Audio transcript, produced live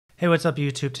Hey, what's up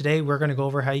YouTube? Today we're going to go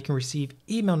over how you can receive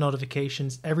email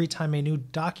notifications every time a new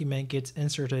document gets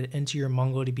inserted into your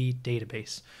MongoDB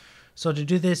database. So to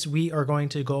do this, we are going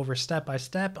to go over step by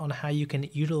step on how you can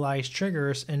utilize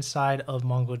triggers inside of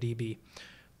MongoDB.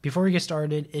 Before we get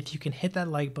started, if you can hit that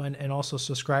like button and also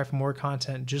subscribe for more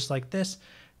content just like this,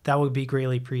 that would be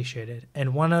greatly appreciated.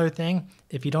 And one other thing,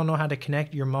 if you don't know how to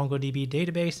connect your MongoDB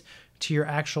database to your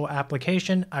actual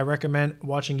application, I recommend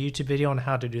watching a YouTube video on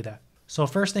how to do that. So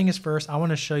first thing is first, I want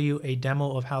to show you a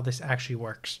demo of how this actually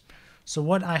works. So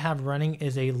what I have running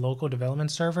is a local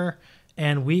development server,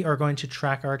 and we are going to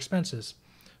track our expenses.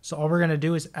 So all we're going to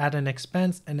do is add an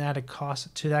expense and add a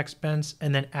cost to that expense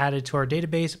and then add it to our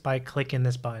database by clicking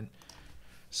this button.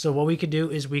 So what we could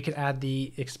do is we could add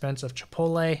the expense of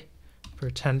Chipotle for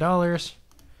 $10.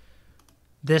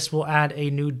 This will add a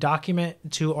new document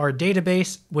to our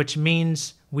database, which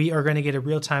means we are going to get a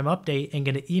real-time update and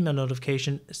get an email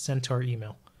notification sent to our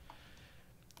email.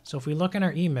 So if we look in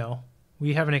our email,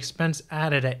 we have an expense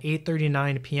added at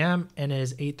 8:39 p.m. and it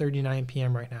is 8:39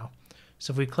 p.m. right now.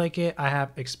 So if we click it, I have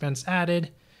expense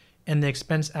added, and the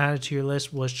expense added to your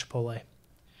list was Chipotle.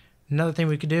 Another thing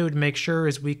we could do to make sure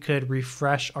is we could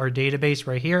refresh our database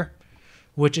right here,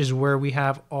 which is where we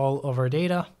have all of our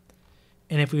data.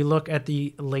 And if we look at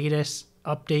the latest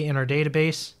update in our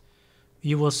database,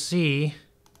 you will see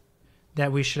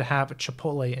that we should have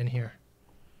Chipotle in here.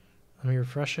 Let me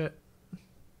refresh it.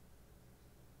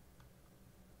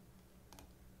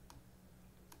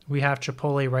 We have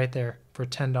Chipotle right there for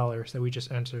 $10 that we just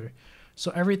entered.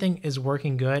 So everything is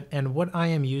working good. And what I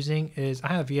am using is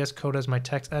I have VS Code as my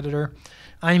text editor.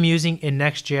 I am using a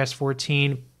Next.js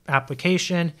 14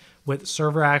 application with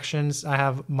server actions. I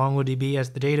have MongoDB as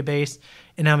the database,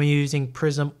 and I'm using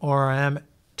Prism ORM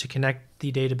to connect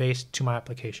the database to my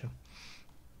application.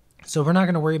 So we're not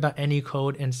going to worry about any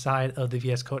code inside of the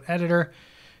VS Code editor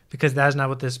because that is not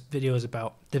what this video is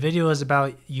about. The video is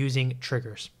about using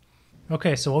triggers.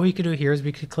 Okay, so what we could do here is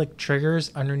we could click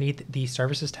triggers underneath the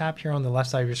services tab here on the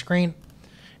left side of your screen,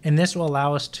 and this will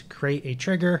allow us to create a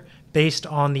trigger based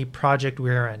on the project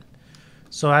we're in.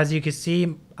 So as you can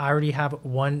see, I already have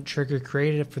one trigger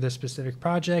created for this specific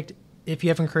project. If you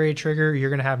haven't created a trigger, you're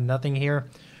going to have nothing here.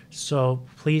 So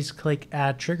please click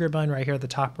add trigger button right here at the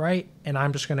top right, and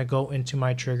I'm just going to go into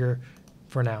my trigger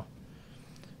for now.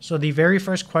 So the very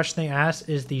first question they ask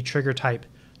is the trigger type.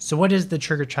 So what is the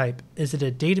trigger type? Is it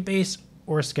a database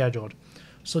or scheduled?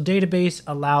 So database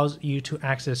allows you to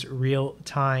access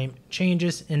real-time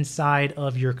changes inside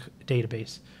of your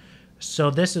database.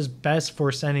 So this is best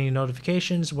for sending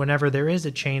notifications whenever there is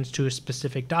a change to a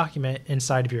specific document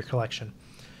inside of your collection.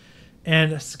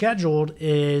 And scheduled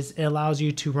it allows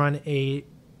you to run a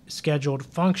scheduled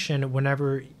function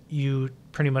whenever you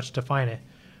pretty much define it.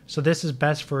 So this is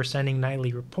best for sending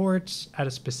nightly reports at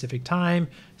a specific time,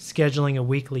 scheduling a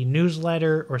weekly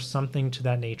newsletter, or something to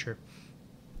that nature.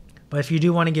 But if you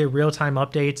do want to get real-time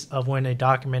updates of when a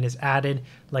document is added,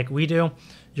 like we do,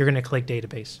 you're going to click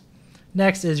database.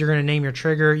 Next is you're going to name your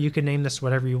trigger. You can name this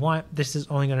whatever you want. This is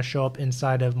only going to show up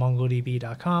inside of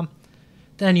mongodb.com.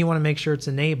 Then you want to make sure it's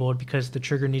enabled because the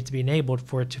trigger needs to be enabled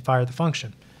for it to fire the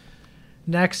function.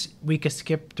 Next, we could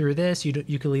skip through this. You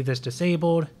could leave this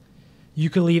disabled. You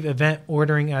could leave event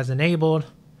ordering as enabled.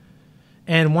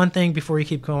 And one thing before you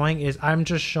keep going is I'm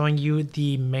just showing you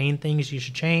the main things you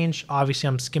should change. Obviously,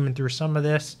 I'm skimming through some of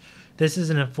this. This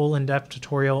isn't a full in-depth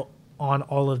tutorial on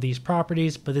all of these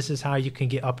properties, but this is how you can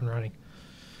get up and running.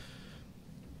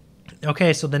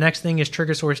 Okay, so the next thing is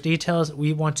trigger source details.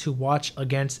 We want to watch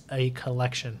against a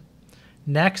collection.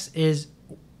 Next is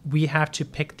we have to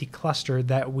pick the cluster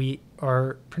that we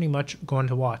are pretty much going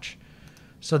to watch.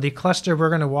 So the cluster we're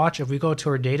going to watch, if we go to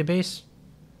our database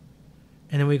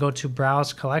and then we go to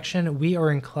browse collection, we are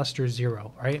in cluster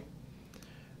 0, right?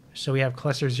 So we have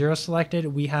cluster 0 selected.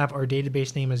 We have our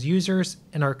database name as users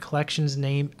and our collection's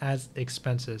name as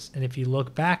expenses. And if you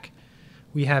look back,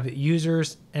 we have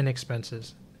users and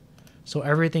expenses. So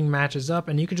everything matches up,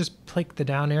 and you can just click the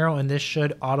down arrow and this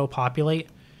should auto-populate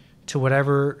to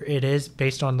whatever it is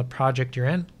based on the project you're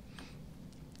in.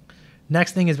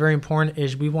 Next thing is very important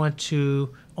is we want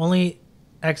to only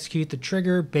execute the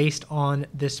trigger based on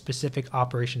this specific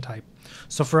operation type.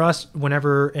 So for us,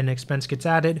 whenever an expense gets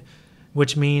added,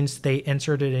 which means they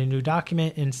inserted a new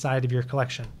document inside of your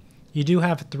collection. You do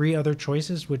have 3 other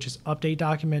choices, which is update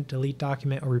document, delete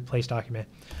document, or replace document.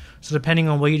 So depending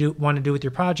on what you want to do with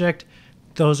your project,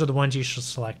 those are the ones you should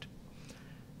select.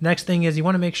 Next thing is you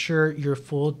want to make sure your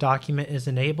full document is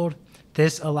enabled.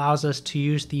 This allows us to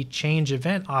use the change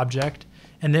event object,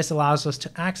 and this allows us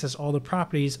to access all the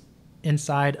properties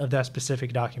inside of that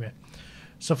specific document.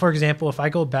 So for example, if I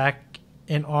go back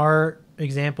in our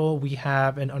example, we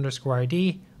have an underscore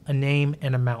ID, a name,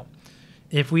 and amount.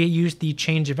 If we use the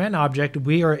change event object,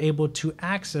 we are able to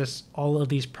access all of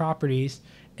these properties,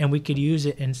 and we could use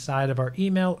it inside of our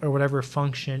email or whatever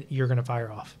function you're going to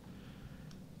fire off.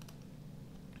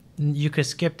 You could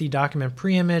skip the document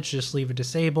preimage, just leave it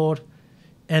disabled.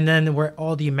 And then where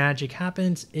all the magic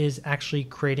happens is actually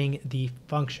creating the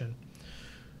function.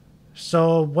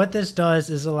 So what this does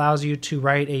is allows you to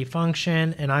write a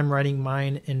function, and I'm writing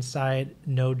mine inside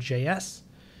Node.js.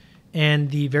 And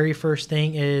the very first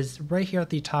thing is right here at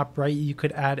the top right, you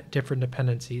could add different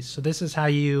dependencies. So this is how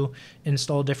you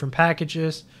install different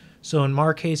packages. So in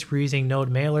our case, we're using Node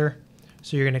Mailer.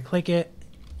 So you're going to click it.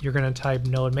 You're going to type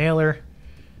Node Mailer,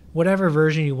 whatever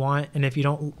version you want. And if you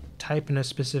don't type in a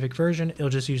specific version, it'll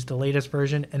just use the latest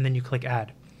version, and then you click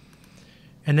add.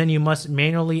 And then you must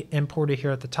manually import it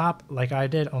here at the top, like I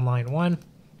did on line 1.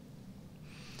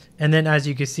 And then as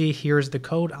you can see, here's the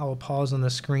code. I will pause on the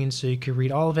screen so you can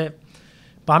read all of it.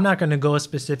 But I'm not going to go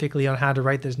specifically on how to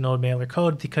write this Node Mailer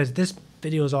code because this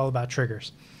video is all about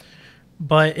triggers.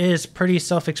 But it is pretty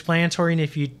self-explanatory, and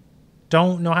if you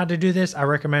don't know how to do this, I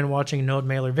recommend watching Node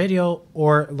Mailer video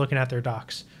or looking at their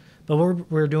docs. But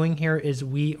what we're doing here is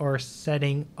we are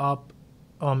setting up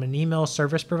an email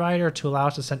service provider to allow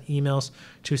us to send emails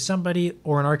to somebody,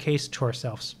 or in our case, to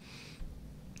ourselves.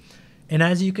 And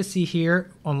as you can see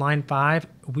here on line 5,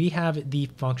 we have the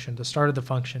function, the start of the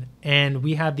function, and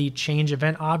we have the change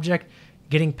event object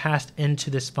getting passed into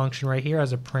this function right here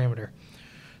as a parameter.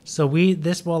 So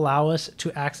this will allow us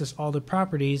to access all the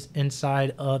properties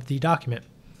inside of the document.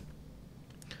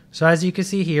 So as you can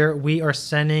see here, we are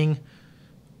sending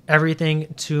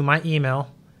everything to my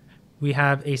email. We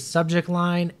have a subject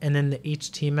line and then the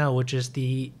HTML, which is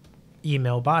the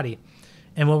email body.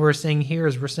 And what we're saying here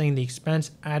is we're saying the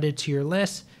expense added to your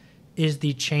list is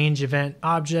the change event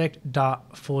object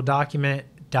dot full document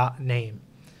dot name.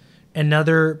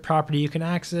 Another property you can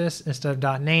access instead of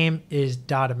dot name is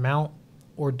dot amount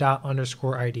or dot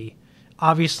underscore ID.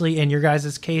 Obviously, in your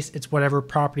guys' case, it's whatever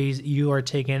properties you are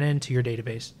taking into your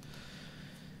database.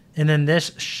 And then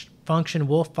this function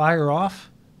will fire off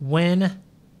when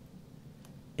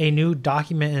a new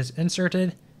document is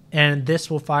inserted, and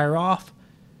this will fire off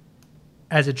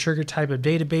as a trigger type of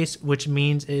database, which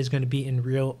means it is going to be in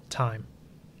real time.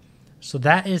 So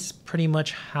that is pretty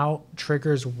much how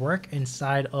triggers work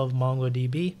inside of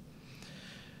MongoDB.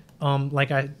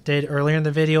 Like I did earlier in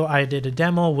the video, I did a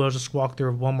demo. We'll just walk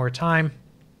through it one more time.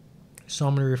 So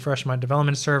I'm going to refresh my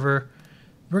development server.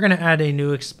 We're going to add a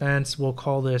new expense. We'll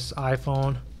call this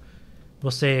iPhone.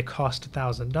 We'll say it cost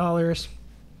 $1,000.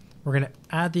 We're going to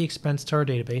add the expense to our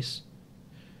database.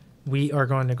 We are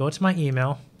going to go to my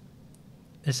email.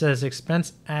 It says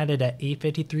expense added at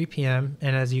 8:53 p.m.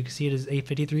 And as you can see, it is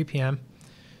 8:53 p.m.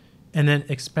 And then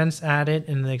expense added,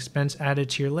 and the expense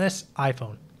added to your list,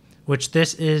 iPhone, which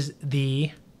this is the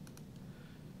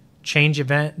change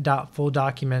event dot full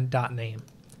document dot name.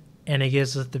 And it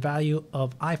gives us the value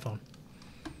of iPhone.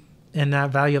 And that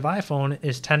value of iPhone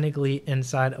is technically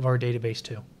inside of our database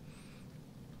too.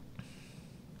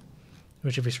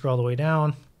 Which if we scroll all the way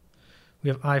down, we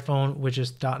have iPhone, which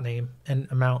is dot name and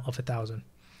amount of 1,000.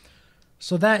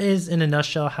 So that is in a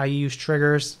nutshell how you use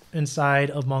triggers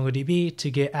inside of MongoDB to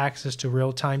get access to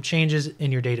real-time changes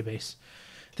in your database.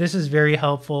 This is very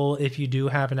helpful if you do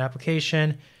have an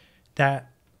application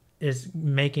that is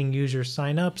making users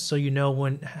sign up, so you know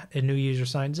when a new user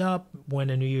signs up, when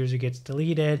a new user gets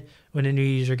deleted, when a new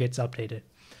user gets updated.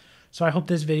 So I hope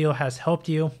this video has helped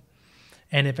you.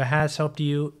 And if it has helped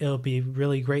you, it'll be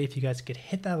really great if you guys could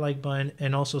hit that like button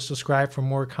and also subscribe for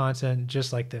more content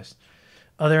just like this.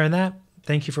 Other than that,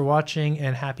 thank you for watching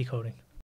and happy coding.